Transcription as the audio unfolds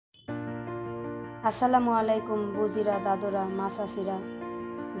আসসালামু আলাইকুম বুজিরা দাদুরা মাসাসিরা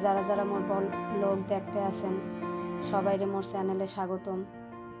যারা যারা মোর ব্লগ দেখতে আছেন সবাইরে মোর চ্যানেলে স্বাগতম।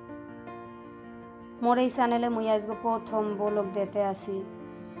 মোর এই চ্যানেলে মুই আজকে প্রথম ব্লগ দিতে আসি।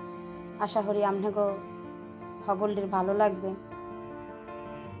 আশা করি আপনাকে সকলের ভালো লাগবে।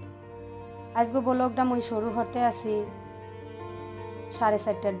 আজকে ব্লগটা মুই শুরু করতে আসি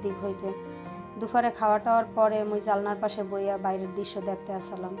 4:30টার দিক হইতে। দুপুরে খাওয়া টাওয়ার পরে মুই জালনার পাশে বইয়া বাইরের দৃশ্য দেখতে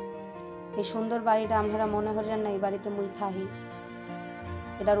আসলাম। এই সুন্দর বাড়িটা আপনারা মনে করেন না এই বাড়িতে মুই থাহি,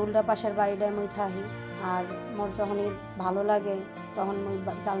 এটার উল্টা পাশের বাড়িটায় মুই থাহি। আর মোর যখনই ভালো লাগে তখন মুই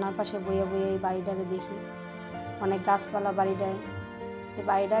জালনার পাশে বইয়া বইয়া এই বাড়িটারে দেখি। অনেক গাছপালা বাড়িটায়। এই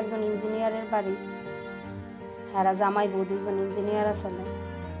বাড়িটা একজন ইঞ্জিনিয়ারের বাড়ি। হ্যাঁ, জামাই বউ দুজন ইঞ্জিনিয়ার আসলে।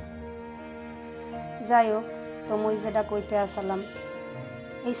 যাই হোক, তো মুই যেটা কইতে আসলাম,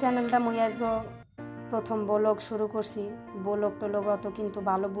 এই চ্যানেলটা মুই আজকে প্রথম ব্লগ শুরু করছি। ব্লগ টোলগ অত কিন্তু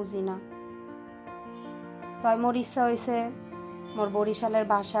ভালো বুঝি না, তাই মোর ইচ্ছা হয়েছে মোর বরিশালের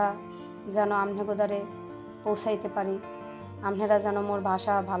ভাষা যেন আমনেগোদারে পৌঁছাইতে পারি, আপনারা যেন মোর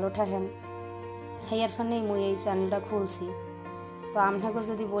ভাষা ভালো ঠাহেন। হেয়ার ফানেই মুই এই চ্যানেলটা খুলছি। তো আপনাকে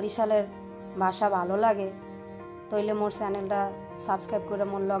যদি বরিশালের ভাষা ভালো লাগে তাইলে মোর চ্যানেলটা সাবস্ক্রাইব করে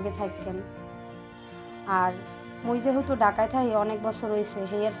মোর লগে থাকেন। আর মুই যেহেতু ঢাকায় থাকি অনেক বছর হয়েছে,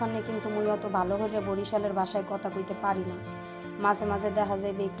 হেয়ার ফানে কিন্তু মুই অত ভালো করে বরিশালের ভাষায় কথা কইতে পারি না। মাঝে মাঝে দেখা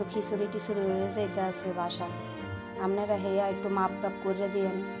যাবে একটু খিচুড়ি টিচুড়ি হয়ে যেতে আছে ভাষা। আপনারা হেয়া একটু মাপ টাপ করে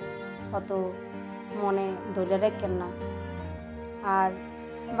দিয়েন, অত মনে ধরে রাখেন না। আর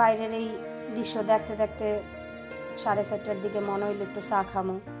বাইরের এই দৃশ্য দেখতে দেখতে 4:30টার দিকে মনে হইল একটু চা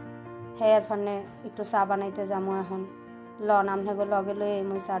খামো। হেয়ার ফানে একটু চা বানাইতে যাবো এখন। লন আপনাকে লগে লয়ে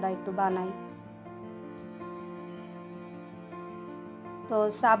মুই চাটা একটু বানাই। তো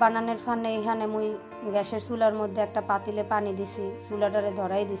চা বানানোর ফানে এখানে মুই গ্যাসের চুলার মধ্যে একটা পাতিলে পানি দিছি, চুলাটারে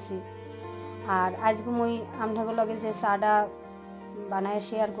ধরাই দিছি। আর আজকে মুই আপনাকে লগে যে চাটা বানায়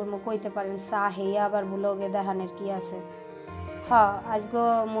শেয়ার করবো কইতে পারেন চা হেয়া আবার ব্লগে দেখানোর কি আছে। হ্যাঁ, আজকে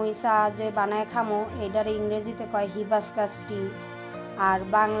মুই চা যে বানায় খামো এটার ইংরেজিতে কয় হিবাস্কাস টি। আর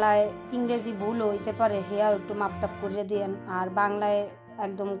বাংলায় ইংরেজি ভুল হইতে পারে, হেয়া একটু মাপটাপ করে দিয়েন। আর বাংলায়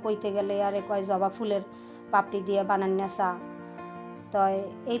একদম কইতে গেলে আরে কয় জবা ফুলের পাপড়ি দিয়ে বানান্য চা। তো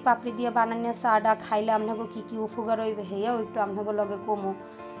এই পাপড়ি দিয়ে বানান্য চাটা খাইলে আপনাকে কী কী উপকার হইবে হেয়াও একটু আপনাকে লগে কমো,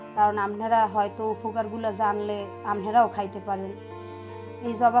 কারণ আপনারা হয়তো উপকারগুলো জানলে আপনারাও খাইতে পারেন।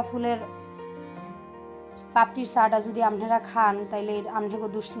 এই জবা ফুলের পাপড়ির চাটা যদি আপনারা খান তাইলে আপনাকে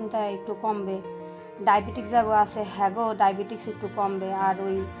দুশ্চিন্তা একটু কমবে। ডায়াবেটিক জাগো আছে হ্যাগো ডায়াবেটিক্স একটু কমবে। আর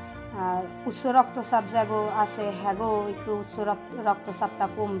ওই উচ্চ রক্তচাপ জাগো আছে হ্যাগো একটু উচ্চ রক্তচাপটা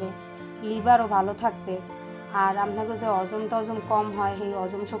কমবে। লিভারও ভালো থাকবে। আর আপনাকে যে হজম কম হয় সেই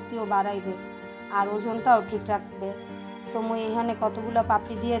হজম শক্তিও বাড়াইবে আর ওজনটাও ঠিক রাখবে। তো মুই এখানে কতগুলো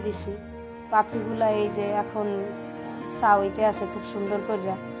পাপড়ি দিয়ে দিছি। পাপড়িগুলো এই যে এখন চা হইতে আছে খুব সুন্দর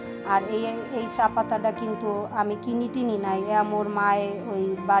করে। আর এই চা পাতাটা কিন্তু আমি কিনি নাই, মোর মায়ে ওই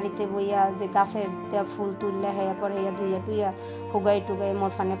বাড়িতে বইয়া যে গাছের ফুল তুললে হেয়া পর হেয়া ধুইয়া টুইয়া হুগাই টুগাই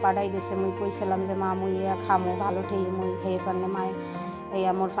মোর ফানে পাঠাই দিছে। মুই কইছিলাম যে মা মুই এয়া খামো ভালো ঠেয়ে, মুই হেয়ে ফানে মায়ে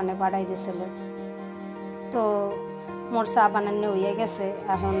এয়া মোর ফানে পাঠাই দিছিল। তো মোর চা বানানো হইয়া গেছে।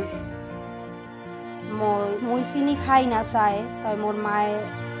 এখন মুই চিনি খাই না চায়, তাই মোর মায়ে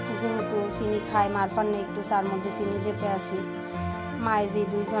যেহেতু চিনি খায় মার ফান্নে একটু চার মধ্যে চিনি দিতে আসি। মায়ে যে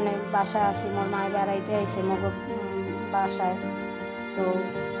দুইজনে বাসায় আছি, মোর মায়ে বেড়াইতে আইছে মগ বাসায়। তো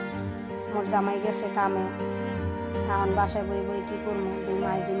মোর জামাই গেছে কামে, এখন বাসায় বই বই কী করবো, দুই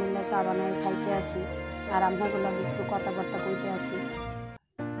মায়ে যে মিললে চা বানায় খাইতে আসি আর আপনাগুলো একটু কথাবার্তা কইতে আসি।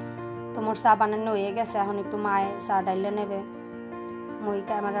 তো মোর চা বানানো হয়ে গেছে, এখন একটু মায়ে চা ডাইলে নেবে। মুই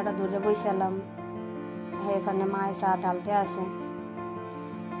ক্যামেরাটা ধরে বইছিলাম, এখানে মায়ে চা ঢালতে আছে।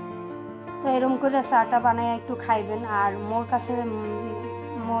 তো এরকম করে চাটা বানায় একটু খাইবেন। আর মোর কাছে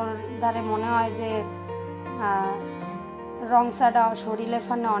মোর দ্বারে মনে হয় যে রং চাটা শরীরের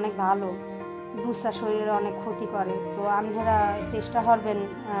ফানে অনেক ভালো, দুধ চা শরীরে অনেক ক্ষতি করে। তো আপনারা চেষ্টা করবেন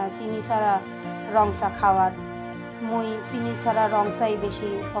চিনি ছাড়া রং চা খাওয়ার। মুই চিনি ছাড়া রং চাই বেশি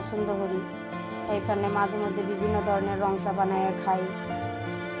পছন্দ করি। এইখানে মাঝে মধ্যে বিভিন্ন ধরনের রং চা বানায় খাই,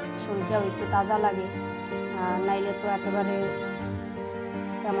 শরীরটাও একটু তাজা লাগে। নাইলে তো একেবারে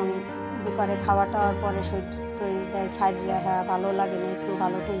কেমন দুপুরে খাওয়া টাওয়ার পরে শরীর দেয় সাইডে, হ্যাঁ ভালো লাগে না, একটু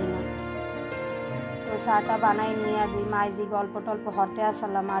ভালো ঠেকি না। তো চাটা বানাই নিয়ে দুই মাইজি গল্প টল্প হরতে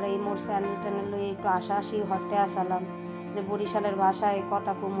আসলাম। আর এই মোর চ্যানেল ট্যানেল লইয়ে একটু আশাআশি হরতে আসলাম যে বরিশালের ভাষায়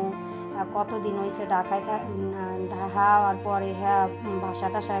কথা কমু। কতদিন হয়েছে ঢাকায় হওয়ার পরে হ্যাঁ ভাষা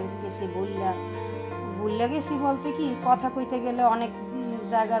টাষা গেছি ভুললে গেছি বলতে কি কথা কইতে গেলে অনেক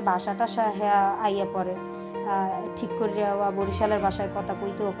জায়গার ভাষা টাষা হ্যাঁ আইয়া পড়ে। ঠিক করে বরিশালের ভাষায় কথা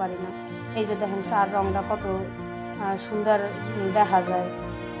কইতেও পারি না। এই যে দেখেন চার রংটা কত সুন্দর দেখা যায়।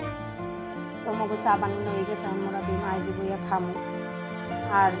 তো মগু চা বানানো হয়ে গেছে, আমরা দুই মাইজি বইয়া খামো।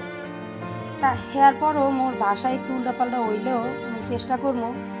 আর তা হেয়ার পরও মোর ভাষা একটু উল্টাপাল্টা হইলেও আমি চেষ্টা করবো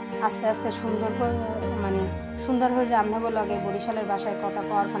আস্তে আস্তে সুন্দর করে মানে সুন্দর হইলে আপনাকে লগে বরিশালের ভাষায় কথা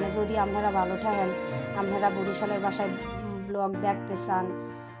কওয়ার ফলে যদি আপনারা ভালো থাকেন, আপনারা বরিশালের ভাষায় ব্লগ দেখতে চান,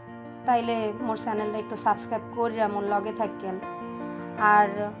 তাইলে মোর চ্যানেলটা একটু সাবস্ক্রাইব করে মোর লগে থাকেন। আর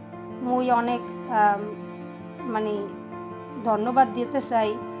মুই অনেক মানে ধন্যবাদ দিতে চাই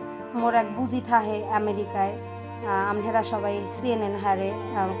মোর এক বুঝি থাহে আমেরিকায়, আপনারা সবাই চেনেন হারে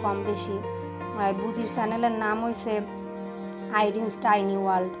কম বেশি। বুজির চ্যানেলের নাম হয়েছে আইরিনস টাইনি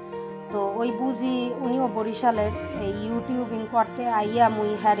ওয়ার্ল্ড। তো ওই বুঝি উনিও বরিশালের, এই ইউটিউবিং করতে আইয়া মুই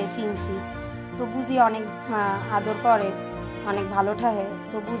হ্যারে চিনছি। তো বুঝি অনেক আদর করে, অনেক ভালো ঠাহে।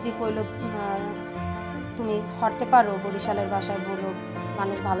 তো বুঝি কইল তুমি হরতে পারো বরিশালের ভাষায় বলো,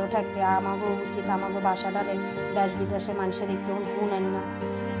 মানুষ ভালো থাকবে, আমাগো উচিত আমাগো ভাষাটারে দেশ বিদেশে মানুষের একটু শুনেন না।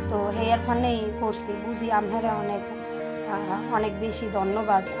 তো হেয়ার ফান্ডেই করছি। বুঝি আপনারা অনেক অনেক বেশি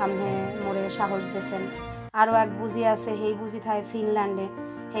ধন্যবাদ, আপনি মোরে সাহস দিয়েছেন। আরও এক বুঝি আছে, সেই বুঝি থাকে ফিনল্যান্ডে,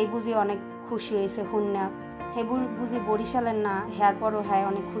 সেই বুঝি অনেক খুশি হয়েছে হুন্না। সেই বুঝি বরিশালের না, হেয়ার পরও হ্যাঁ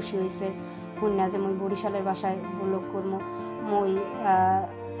অনেক খুশি হয়েছে হুন্না যে মুই বরিশালের ভাষায় ব্লগ করবো। মুই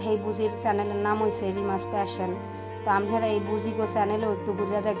সেই বুঝির চ্যানেলের নাম হয়েছে রিমাস প্যাশন। তো আপনারা এই বুঝিগো চ্যানেলেও একটু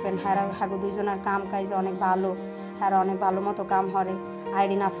ঘুরে দেখবেন। হ্যাগো দুইজনের কাম কাজ অনেক ভালো, হ্যাঁ অনেক ভালো মতো কাম হরে।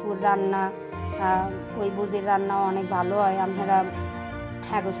 আইরিনা ফুড রান্না, ওই বুঝির রান্নাও অনেক ভালো হয়, আপনারা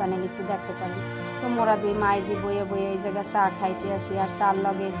হ্যাগো চ্যানেল একটু দেখতে পারেন। তো মোরা দুই মাইজি বইয়ে বইয়ে এই জায়গায় চা খাইতে আসি। আর চার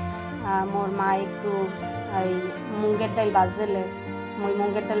লগে মোর মা একটু ওই মুঙ্গের ডাল বাজলে, মুই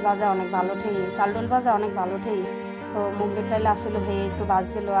মুঙ্গের ডাল ভাজা অনেক ভালো ঠেই, চাল ডাল ভাজা অনেক ভালো ঠেই। তো মুঙ্গের ডাল আসলো হয়ে একটু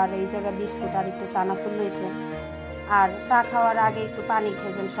বাজছিল। আর এই জায়গায় বিস্কুট আর একটু চানাচুর লইছে। আর চা খাওয়ার আগে একটু পানি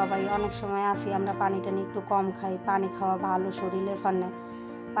খাইবেন সবাই। অনেক সময় আসি আমরা পানি টানি একটু কম খাই, পানি খাওয়া ভালো শরীরের ফান্নে,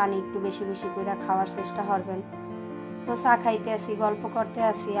 পানি একটু বেশি বেশি করে খাওয়ার চেষ্টা করবেন। তো চা খাইতে আসি, গল্প করতে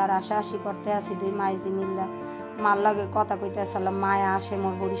আসি, আর আশাআশি করতে আসি দুই মাইজি মিল্লা। মার লগে কথা কইতে আসলাম, মায়া আসে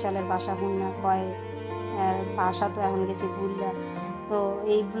মোর বরিশালের ভাষা শুননা কয়, ভাষা তো এখন গেছি ভুললা। তো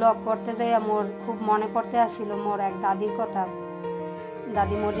এই ব্লগ করতে যাইয়া মোর খুব মনে পড়তে আসছিল মোর এক দাদির কথা।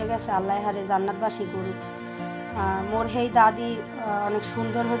 দাদি মরে গেছে, আল্লাহ হারে জান্নাতবাসী করুক। মোর সেই দাদি অনেক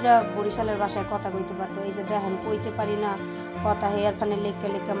সুন্দর হয়ে বরিশালের ভাষায় কথা কইতে পারতো। এই যে দেখেন কইতে পারি না কথা, হেয়ার ফানে লেখকে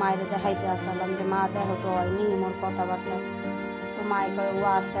লেখকে মায়ের দেখাইতে আসলাম যে মা দেখো তো হয়নি মোর কথাবার্তা। তো মায়ে কয় ও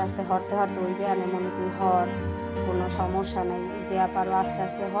আস্তে আস্তে হরতে হরতে ওইবে আনে মনে তুই হর, কোনো সমস্যা নেই, যে পারো আস্তে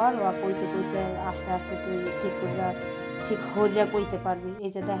আস্তে হর, ও কইতে কইতে আস্তে আস্তে তুই ঠিক হরিয়া কইতে পারবি। এই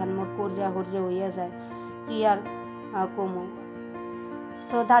যে দেখেন মোর করিয়া হরিয়া হইয়া যায়, কি আর কমো।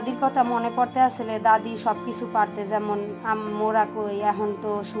 তো দাদির কথা মনে পড়তে আসলে, দাদি সব কিছু পারতে, যেমন মোরা কই এখন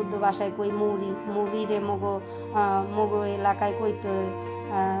তো শুদ্ধ ভাষায় কই মুড়ি রে মগো এলাকায় কইতো,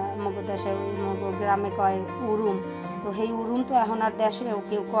 মগো দেশে ওই মগো গ্রামে কয় উরুম। তো সেই উরুম তো এখন আর দেশেও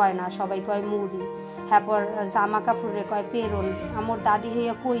কেউ কয় না, সবাই কয় মুড়ি। হ্যাঁ পর জামা কাপড়ে কয় পেরন। আমার দাদি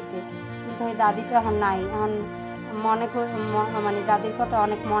হইয়া কইতে, কিন্তু এই দাদি তো এখন নাই। এখন মানে দাদির কথা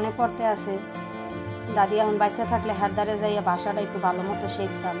অনেক মনে পড়তে আছে। দাদি এখন বাইসে থাকলে হাত দ্বারে যাইয়া ভাষাটা একটু ভালো মতো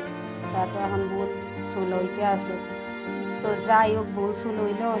শিখতাম। হ্যাঁ তো এখন ভুল চুল হইতে আছে। তো যাই হোক, ভুল চুল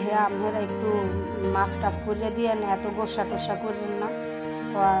হইলেও হ্যাঁ আপনারা একটু মাফ টাফ করে দিয়ে এত গোসা টোসা করেন না।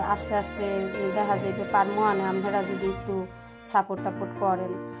 আস্তে আস্তে দেখা যাবে পারমো আনে, আপনারা যদি একটু সাপোর্ট টাপোর্ট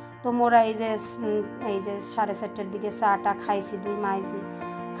করেন। তো মোরা এই যে 4:30টার দিকে চাটা খাইছি দুই মাইজি।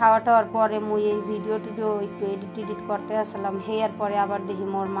 খাওয়া টাওয়ার পরে মুই এই ভিডিও টিডিও একটু এডিট করতে আসলাম। হেয়ার পরে আবার দেখি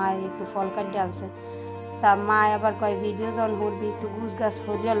মোর মায়ে একটু ফল কাটতে আনছে। তা মা আবার কয় ভিডিও যখন হরবি একটু গুছ গাছ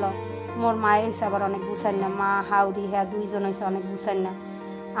হরিয়াল। মোর মায়ে হয়েছে আবার অনেক গুছান না, মা হাউরি হ্যাঁ দুইজন হয়েছে অনেক গুছান না,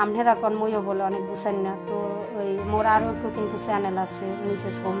 আমনেরা কন মইও বলে অনেক গুছান না। তো ওই মোর আরও একটু কিন্তু চ্যানেল আছে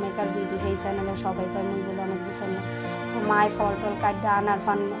মিসেস হোম মেকার বিডি, সেই চ্যানেলে সবাই কয় মই বলে অনেক গুছান না। তো মায়ে ফল টল কাটতে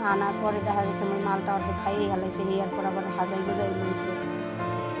আনার পরে দেখা গেছে মই মালটা অর্ধেক খাইয়েই হেলাইছে। হেয়ার পর আবার হাজাই গোজাই লইছে।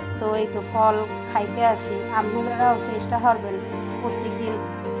 তো এই তো ফল খাইতে আসি, আপনারাও চেষ্টা করবেন প্রত্যেক দিন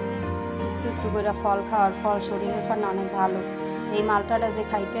একটু একটু করে ফল খাওয়ার। ফল শরীরের জন্য অনেক ভালো। এই মালটাটা যে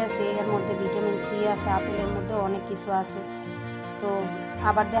খাইতে আছে এর মধ্যে ভিটামিন সি আছে, আপেলের মধ্যে অনেক কিছু আছে। তো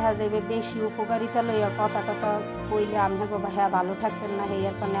আবার দেখা যাবে বেশি উপকারিতা লইয়া কথা টথা কইলে আপনাকে হ্যাঁ ভালো থাকবেন না।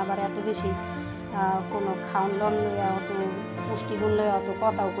 হেয়ার ফলে আবার এত বেশি কোনো খাওন লন লইয়া অত পুষ্টিগুণ লইয়া অত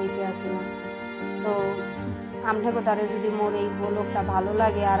কথাও কইতে আসি না। তো আপনাকে তারে যদি মোর এই ব্লগটা ভালো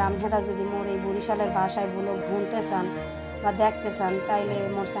লাগে, আর আপনারা যদি মোর এই বরিশালের ভাষায় ব্লগ শুনতে চান, বা দেখতে চান তাইলে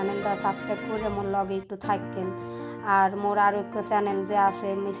মোর চ্যানেলটা সাবস্ক্রাইব করে মোর লগে একটু থাকেন। আর মোর আরও একটু চ্যানেল যে আছে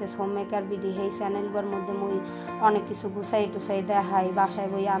মিসেস হোম মেকার বিডি, সেই চ্যানেলগুলোর মধ্যে মুই অনেক কিছু গুছাই টুছাই দেখাই, বাসায়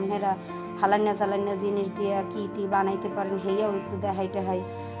বই আপনারা হালান্না চালান্না জিনিস দিয়ে কী টি বানাইতে পারেন সেইয়াও একটু দেখাই টেহাই।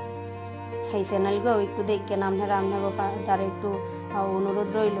 সেই চ্যানেলগুলো একটু দেখেন আপনারা, দ্বারা একটু অনুরোধ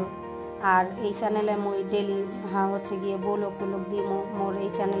রইল। আর এই চ্যানেলে মুই ডেলি হচ্ছে গিয়ে বলক টলক দিয়ে মোর এই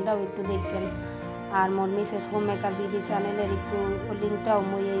চ্যানেলটাও একটু দেখবেন। আর মোর মিসেস হোম মেকার বিডি চ্যানেলের একটু লিঙ্কটাও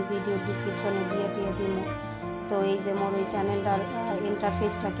মুই এই ভিডিও ডিসক্রিপশনে দিয়ে দিব। তো এই যে মোর ওই চ্যানেলটার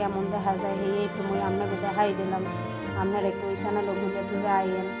ইন্টারফেসটা কেমন দেখা যায় সেই একটু মুই আপনাকে দেখাই দিলাম। আপনারা একটু ওই চ্যানেলও ঘুরে টুরে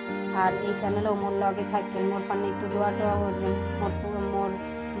আইয়েন। আর এই চ্যানেলেও মোর লগে থাকেন, মোর ফান্নে একটু দোয়া টোয়া করবেন। মোর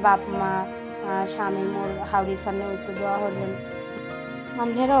বাপ মা স্বামী মোর হাউরির ফান্নেও একটু দোয়া করবেন।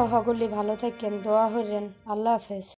 আপনারাও সকলে ভালো থাকেন, দোয়া করবেন। আল্লাহ হাফেজ।